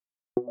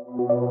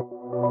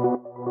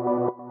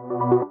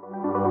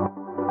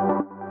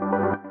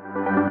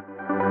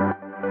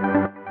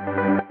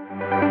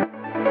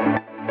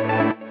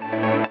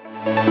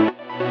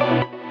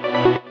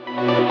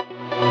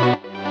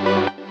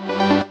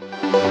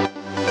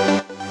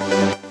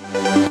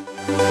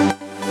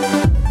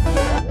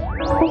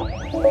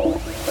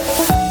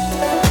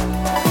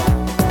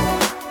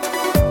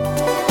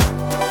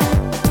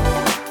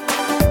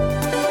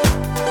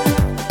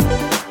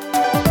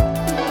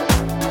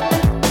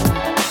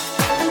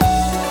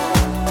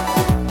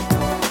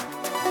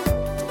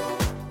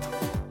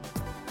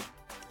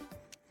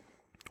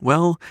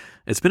Well,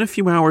 it's been a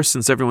few hours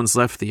since everyone's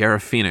left the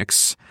Era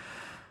Phoenix.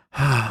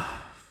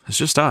 It's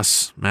just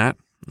us, Matt.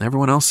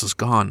 Everyone else is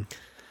gone.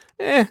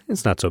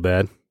 It's not so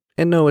bad.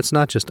 And no, it's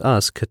not just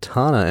us.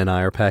 Katana and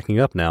I are packing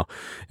up now,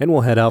 and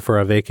we'll head out for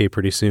our vacay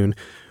pretty soon.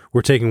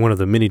 We're taking one of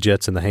the mini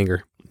jets in the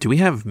hangar. Do we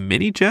have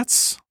mini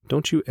jets?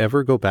 Don't you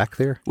ever go back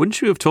there? Wouldn't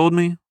you have told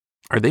me?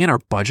 Are they in our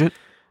budget?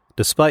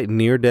 Despite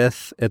near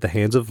death at the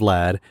hands of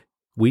Vlad,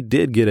 we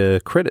did get a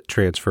credit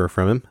transfer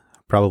from him.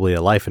 Probably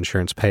a life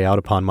insurance payout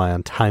upon my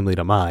untimely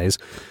demise,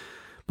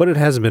 but it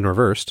hasn't been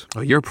reversed. Oh,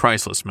 you're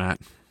priceless,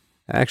 Matt.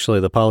 Actually,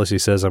 the policy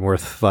says I'm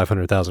worth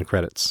 500,000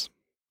 credits.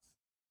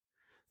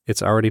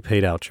 It's already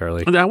paid out,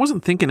 Charlie. I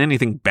wasn't thinking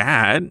anything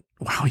bad.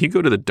 Wow, you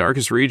go to the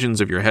darkest regions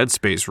of your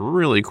headspace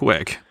really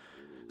quick.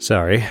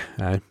 Sorry,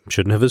 I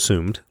shouldn't have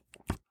assumed.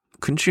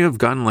 Couldn't you have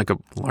gotten like a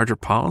larger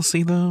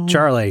policy, though?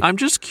 Charlie. I'm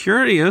just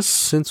curious.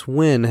 Since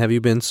when have you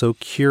been so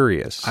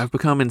curious? I've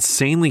become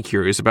insanely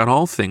curious about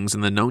all things in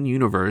the known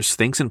universe,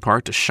 thanks in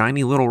part to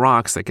shiny little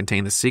rocks that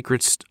contain the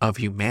secrets of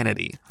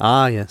humanity.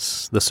 Ah,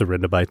 yes, the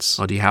Serendibites.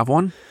 Oh, do you have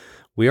one?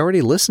 We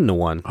already listened to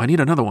one. I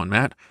need another one,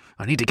 Matt.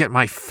 I need to get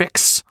my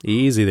fix.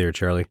 Easy there,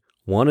 Charlie.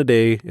 One a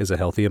day is a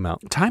healthy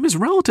amount. Time is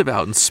relative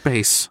out in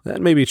space.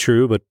 That may be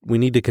true, but we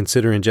need to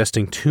consider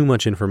ingesting too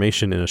much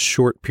information in a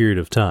short period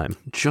of time.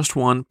 Just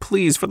one,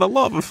 please, for the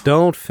love of...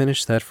 Don't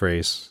finish that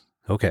phrase.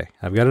 Okay,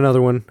 I've got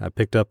another one I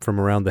picked up from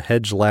around the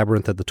hedge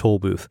labyrinth at the toll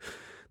booth.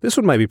 This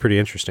one might be pretty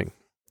interesting.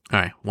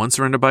 All right, one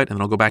surrender bite, and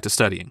then I'll go back to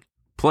studying.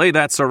 Play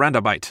that surrender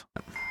bite.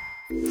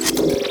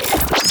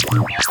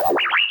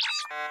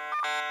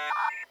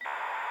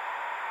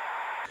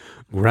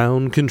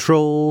 Ground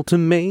control to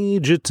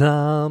Major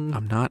Tom.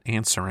 I'm not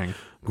answering.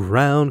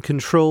 Ground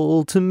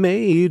control to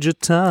Major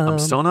Tom. I'm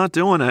still not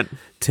doing it.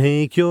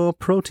 Take your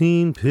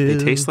protein pills.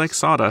 They taste like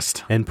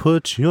sawdust. And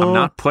put your... I'm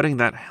not putting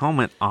that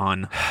helmet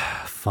on.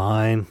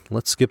 Fine.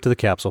 Let's skip to the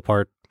capsule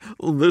part.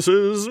 This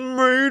is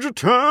Major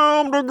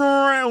Tom to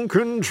ground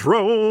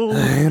control.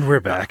 And we're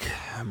back.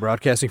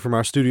 Broadcasting from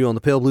our studio on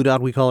the pale blue dot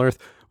we call Earth.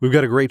 We've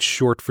got a great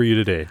short for you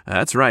today.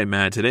 That's right,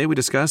 Matt. Today we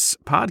discuss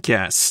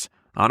podcasts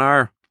on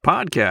our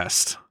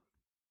podcast.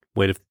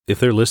 Wait, if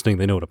they're listening,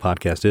 they know what a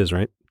podcast is,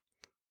 right?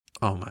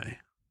 Oh my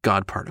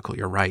God, particle,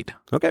 you're right.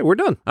 Okay, we're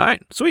done. All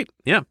right. Sweet.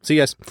 Yeah. See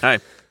you guys. All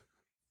right.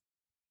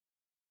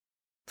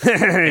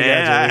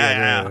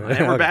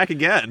 And we're back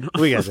again.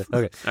 We got you.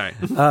 Okay. All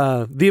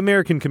right. The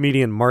American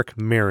comedian Mark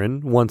Maron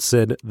once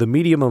said, "The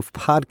medium of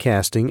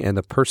podcasting and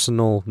the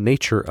personal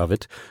nature of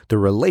it, the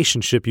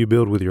relationship you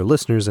build with your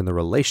listeners and the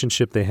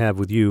relationship they have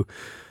with you,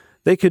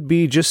 they could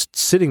be just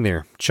sitting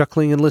there,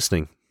 chuckling and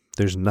listening.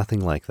 There's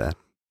nothing like that."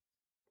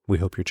 We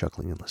hope you're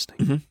chuckling and listening.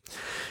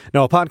 Mm-hmm.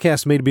 Now, a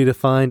podcast may be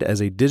defined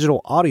as a digital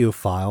audio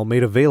file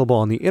made available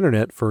on the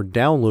internet for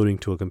downloading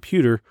to a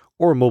computer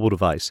or a mobile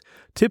device,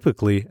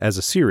 typically as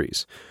a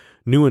series.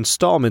 New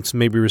installments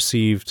may be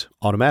received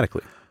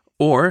automatically.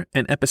 Or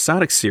an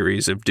episodic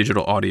series of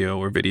digital audio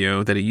or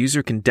video that a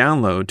user can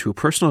download to a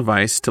personal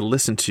device to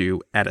listen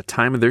to at a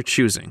time of their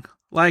choosing.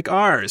 Like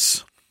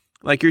ours.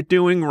 Like you're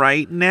doing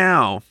right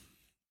now.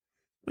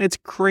 It's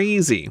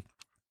crazy.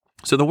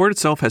 So the word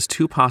itself has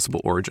two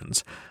possible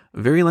origins.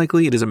 Very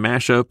likely it is a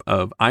mashup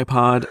of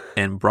iPod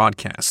and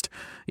broadcast,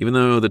 even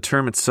though the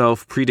term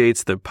itself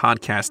predates the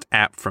podcast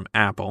app from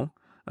Apple.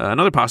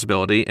 Another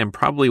possibility, and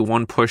probably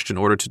one pushed in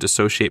order to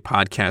dissociate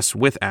podcasts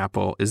with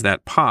Apple, is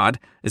that pod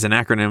is an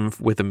acronym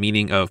with the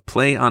meaning of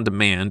play on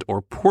demand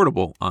or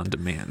portable on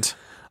demand.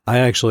 I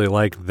actually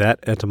like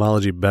that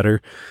etymology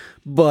better,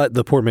 but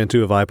the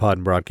portmanteau of iPod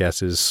and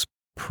broadcast is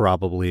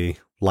probably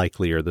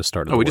likelier the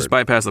start of the word. We just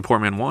bypassed the poor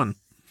man one.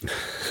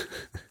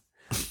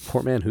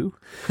 Poor man who?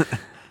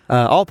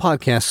 All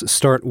podcasts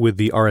start with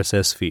the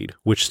RSS feed,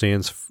 which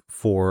stands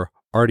for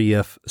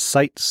RDF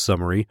Site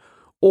Summary,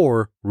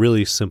 or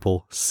really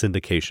simple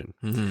syndication.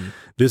 Mm-hmm.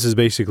 This is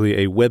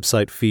basically a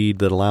website feed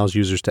that allows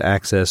users to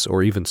access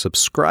or even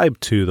subscribe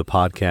to the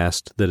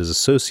podcast that is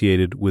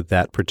associated with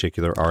that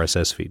particular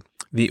RSS feed.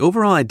 The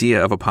overall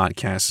idea of a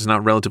podcast is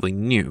not relatively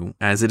new,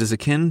 as it is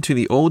akin to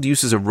the old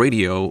uses of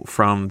radio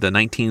from the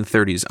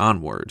 1930s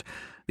onward.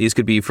 These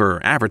could be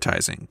for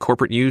advertising,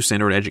 corporate use,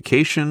 and/or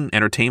education,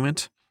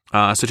 entertainment,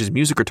 such as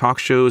music or talk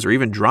shows, or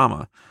even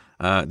drama.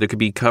 There could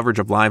be coverage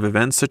of live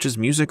events such as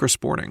music or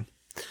sporting.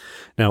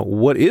 Now,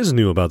 what is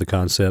new about the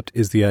concept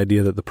is the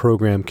idea that the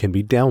program can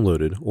be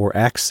downloaded or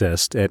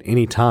accessed at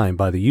any time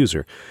by the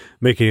user,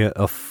 making it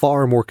a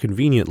far more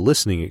convenient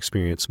listening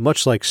experience,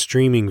 much like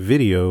streaming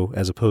video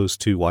as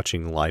opposed to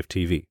watching live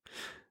TV.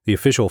 The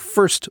official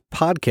first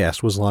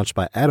podcast was launched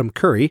by Adam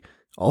Curry,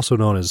 also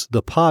known as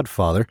the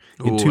Podfather,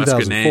 in 2004. That's a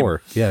good name.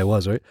 Yeah, it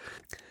was, right?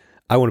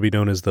 I want to be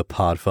known as the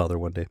Podfather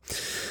one day.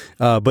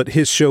 But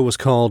his show was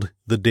called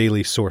The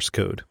Daily Source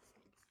Code.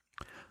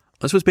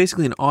 This was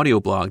basically an audio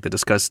blog that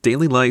discussed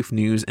daily life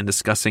news and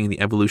discussing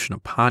the evolution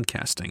of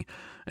podcasting.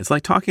 It's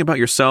like talking about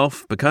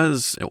yourself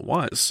because it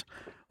was.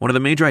 One of the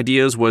major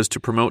ideas was to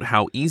promote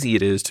how easy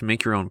it is to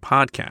make your own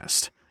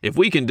podcast. If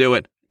we can do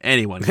it,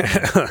 anyone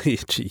can.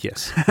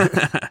 Yes.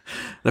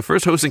 The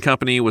first hosting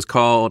company was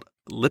called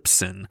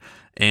Libsyn,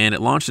 and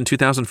it launched in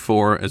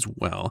 2004 as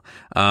well.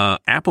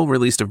 Apple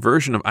released a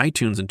version of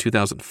iTunes in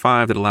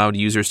 2005 that allowed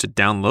users to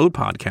download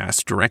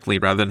podcasts directly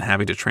rather than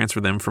having to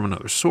transfer them from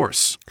another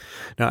source.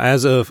 Now,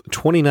 as of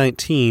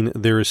 2019,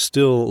 there is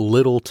still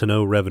little to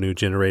no revenue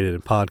generated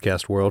in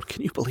podcast world.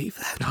 Can you believe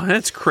that? Oh,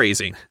 that's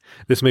crazy.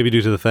 This may be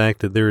due to the fact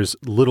that there is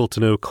little to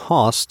no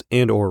cost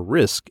and or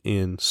risk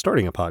in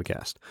starting a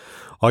podcast.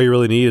 All you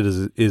really need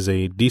is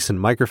a decent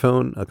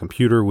microphone, a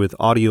computer with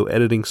audio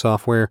editing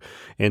software,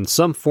 and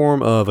some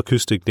form of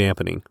acoustic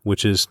dampening,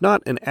 which is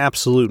not an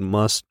absolute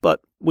must, but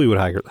we would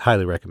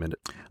highly recommend it.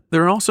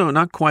 There are also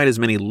not quite as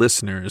many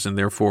listeners and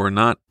therefore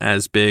not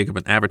as big of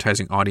an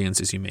advertising audience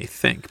as you may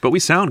think. But we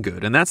sound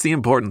good, and that's the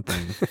important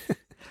thing.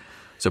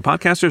 So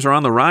podcasters are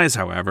on the rise,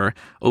 however.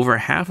 Over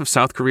half of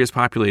South Korea's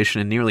population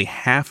and nearly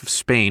half of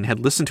Spain had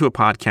listened to a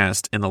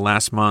podcast in the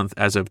last month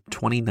as of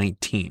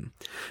 2019.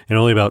 And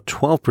only about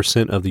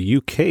 12% of the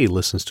UK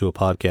listens to a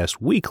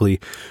podcast weekly,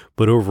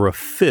 but over a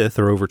fifth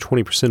or over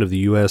 20% of the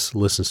US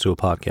listens to a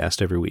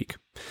podcast every week.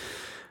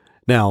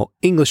 Now,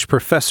 English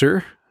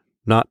professor,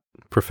 not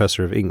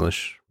professor of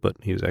English, but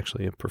he was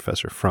actually a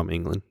professor from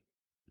England,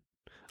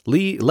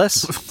 Les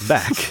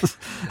Back,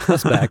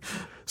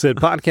 said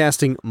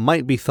podcasting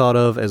might be thought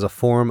of as a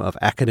form of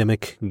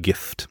academic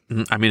gift.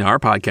 I mean, our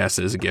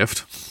podcast is a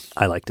gift.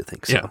 I like to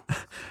think so. Yeah.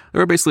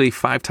 There are basically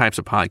 5 types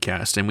of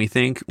podcasts, and we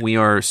think we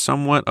are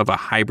somewhat of a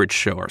hybrid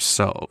show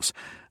ourselves.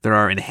 There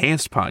are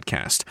enhanced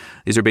podcasts.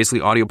 These are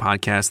basically audio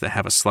podcasts that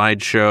have a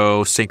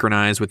slideshow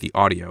synchronized with the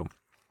audio.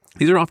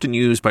 These are often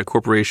used by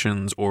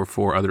corporations or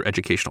for other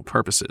educational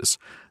purposes.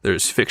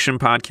 There's fiction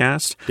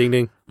podcast. Ding,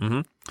 ding.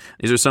 Mm-hmm.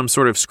 These are some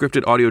sort of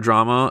scripted audio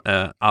drama,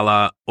 a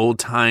la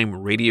old-time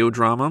radio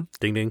drama.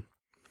 Ding, ding.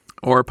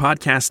 Or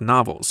podcast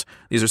novels.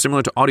 These are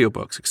similar to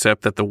audiobooks,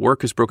 except that the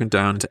work is broken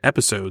down into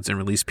episodes and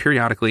released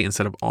periodically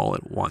instead of all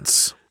at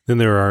once. Then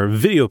there are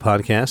video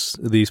podcasts.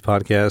 These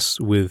podcasts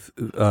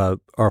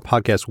are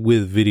podcasts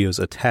with videos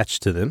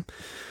attached to them.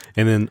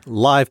 And then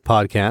live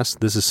podcasts,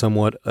 this is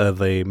somewhat of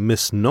a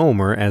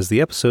misnomer as the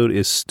episode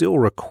is still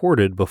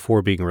recorded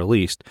before being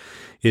released.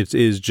 It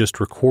is just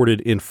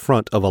recorded in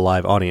front of a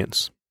live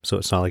audience. So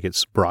it's not like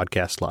it's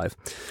broadcast live.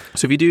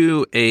 So if you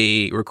do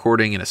a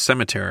recording in a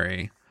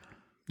cemetery,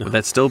 would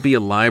that still be a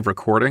live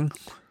recording?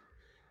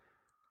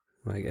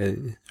 Like,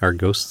 are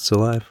ghosts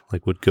alive?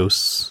 Like, would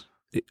ghosts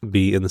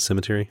be in the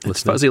cemetery?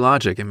 It's fuzzy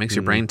logic. It makes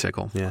your brain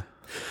tickle. Yeah.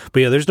 But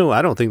yeah,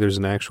 I don't think there's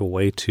an actual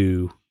way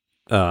to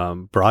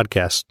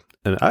broadcast,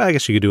 and I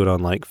guess you could do it on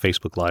like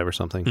Facebook Live or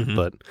something,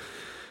 but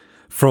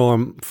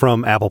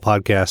from Apple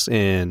Podcasts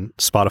and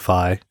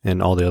Spotify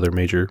and all the other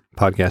major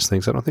podcast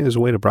things, I don't think there's a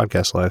way to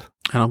broadcast live.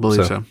 I don't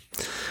believe so.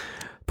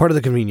 Part of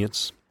the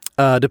convenience.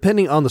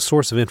 Depending on the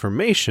source of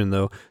information,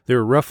 though, there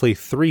are roughly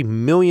 3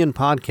 million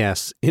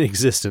podcasts in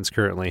existence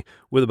currently,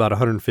 with about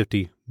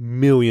 150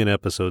 million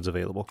episodes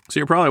available. So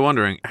you're probably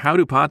wondering, how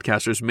do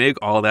podcasters make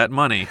all that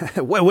money?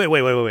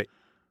 Wait.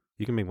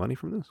 You can make money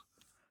from this?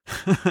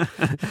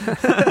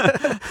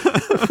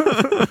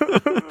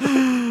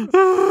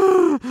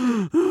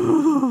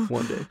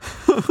 One day.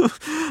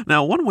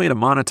 Now, one way to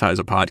monetize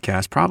a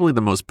podcast, probably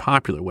the most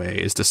popular way,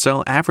 is to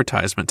sell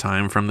advertisement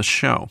time from the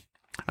show.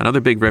 Another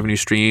big revenue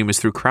stream is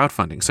through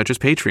crowdfunding, such as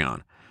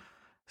Patreon.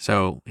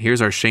 So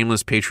here's our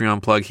shameless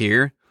Patreon plug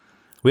here.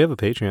 We have a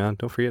Patreon.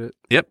 Don't forget it.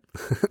 Yep.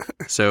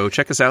 So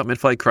check us out,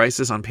 Midflight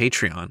Crisis, on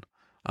Patreon.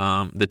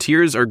 The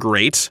tiers are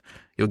great.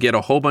 You'll get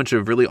a whole bunch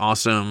of really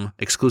awesome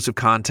exclusive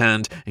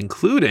content,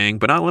 including,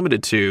 but not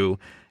limited to,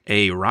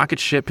 a rocket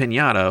ship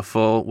piñata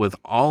full with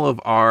all of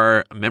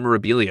our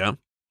memorabilia.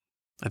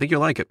 I think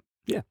you'll like it.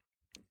 Yeah.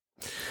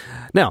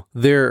 Now,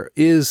 there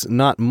is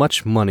not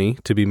much money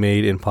to be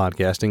made in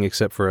podcasting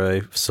except for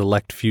a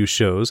select few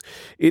shows.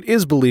 It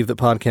is believed that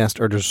podcasts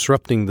are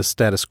disrupting the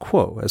status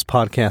quo, as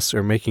podcasts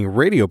are making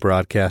radio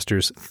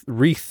broadcasters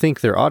rethink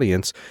their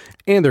audience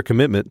and their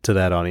commitment to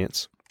that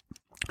audience.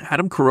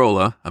 Adam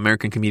Carolla,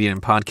 American comedian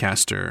and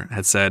podcaster,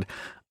 had said,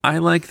 "I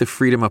like the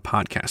freedom of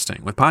podcasting.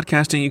 With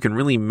podcasting, you can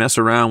really mess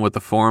around with the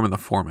form and the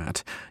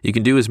format. You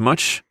can do as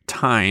much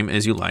time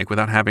as you like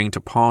without having to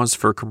pause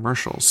for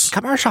commercials."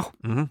 Commercial!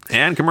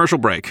 And commercial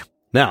break.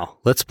 Now,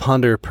 let's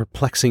ponder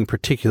perplexing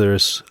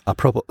particulars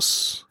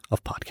apropos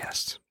of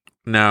podcasts.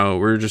 No,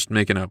 we're just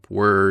making up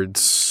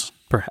words.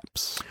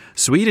 Perhaps.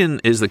 Sweden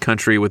is the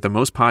country with the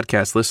most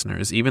podcast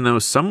listeners, even though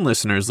some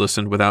listeners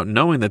listened without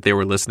knowing that they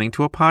were listening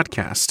to a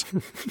podcast.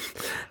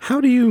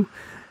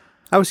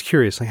 I was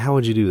curious, like, how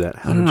would you do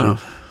that? I don't know.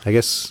 I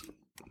guess,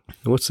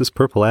 what's this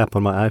purple app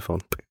on my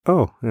iPhone?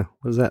 Oh, yeah,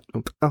 what is that?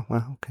 Oh,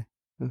 wow, okay.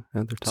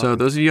 So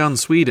those of you on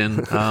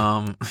Sweden,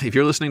 if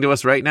you're listening to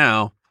us right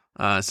now,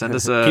 send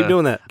us a keep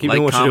doing that. Keep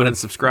doing what comment, you're doing. and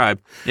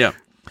subscribe. Yeah.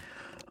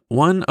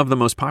 One of the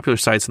most popular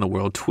sites in the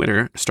world,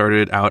 Twitter,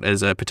 started out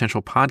as a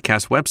potential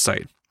podcast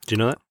website. Do you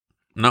know that?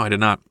 No, I did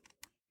not.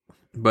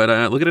 But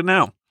look at it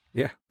now.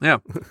 Yeah. Yeah.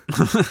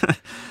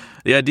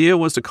 The idea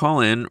was to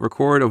call in,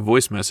 record a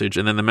voice message,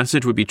 and then the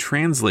message would be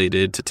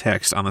translated to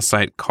text on the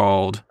site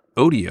called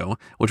Odeo,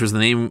 which was the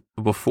name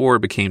before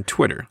it became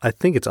Twitter. I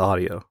think it's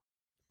audio.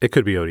 It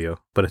could be audio,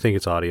 but I think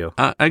it's audio.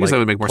 I guess that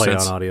would make more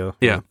sense. On audio.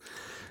 Yeah.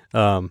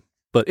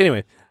 But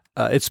anyway,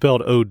 it's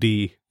spelled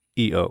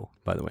ODEO,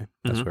 by the way.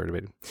 That's what we're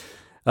debating.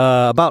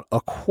 About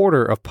a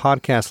quarter of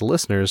podcast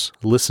listeners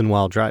listen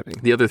while driving.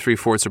 The other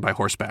 3/4 are by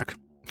horseback.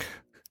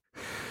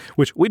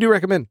 Which we do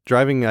recommend.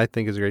 Driving, I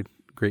think, is a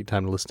great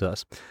time to listen to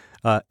us.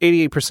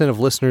 88% of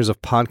listeners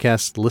of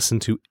podcasts listen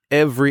to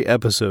every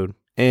episode.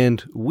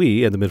 And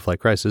we, at the Mid-Flight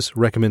Crisis,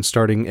 recommend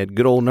starting at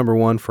good old number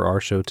 1 for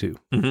our show, too.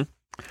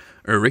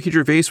 Mm-hmm. Ricky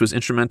Gervais was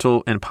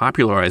instrumental in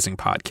popularizing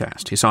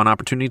podcast. He saw an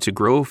opportunity to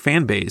grow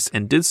fan base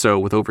and did so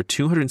with over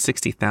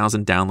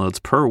 260,000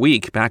 downloads per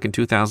week back in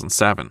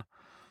 2007.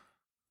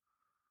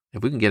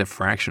 If we can get a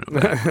fraction of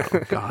that, oh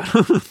God.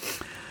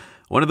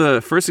 One of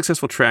the first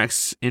successful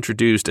tracks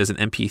introduced as an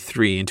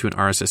MP3 into an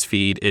RSS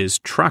feed is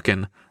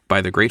Truckin'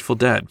 by the Grateful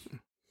Dead.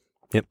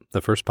 Yep,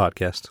 the first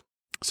podcast.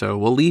 So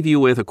we'll leave you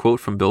with a quote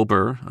from Bill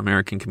Burr,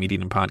 American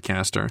comedian and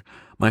podcaster.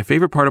 "My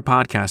favorite part of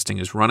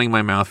podcasting is running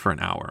my mouth for an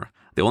hour.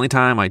 The only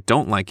time I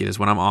don't like it is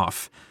when I'm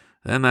off.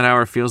 Then that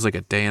hour feels like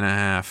a day and a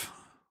half."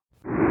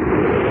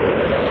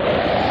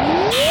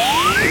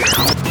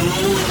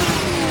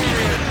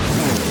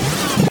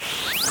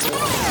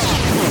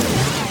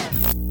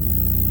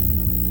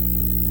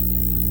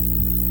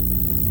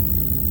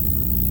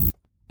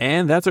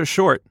 And that's our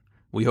short.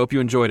 We hope you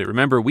enjoyed it.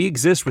 Remember, we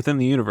exist within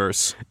the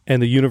universe. And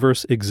the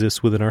universe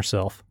exists within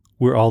ourselves.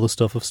 We're all the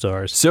stuff of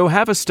stars. So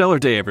have a stellar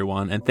day,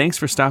 everyone, and thanks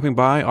for stopping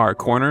by our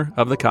corner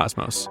of the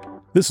cosmos.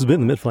 This has been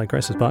the Mid-Flight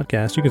Crisis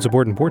Podcast. You can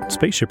support important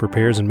spaceship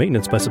repairs and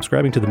maintenance by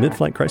subscribing to the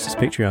Mid-Flight Crisis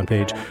Patreon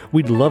page.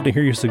 We'd love to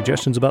hear your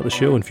suggestions about the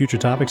show and future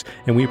topics,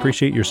 and we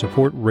appreciate your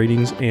support,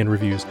 ratings, and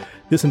reviews.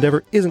 This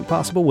endeavor isn't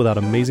possible without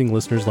amazing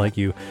listeners like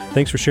you.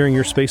 Thanks for sharing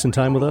your space and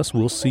time with us.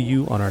 We'll see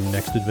you on our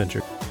next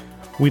adventure.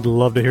 We'd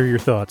love to hear your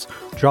thoughts.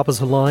 Drop us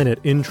a line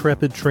at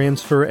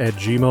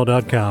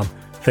intrepidtransfer@gmail.com.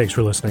 Thanks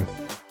for listening.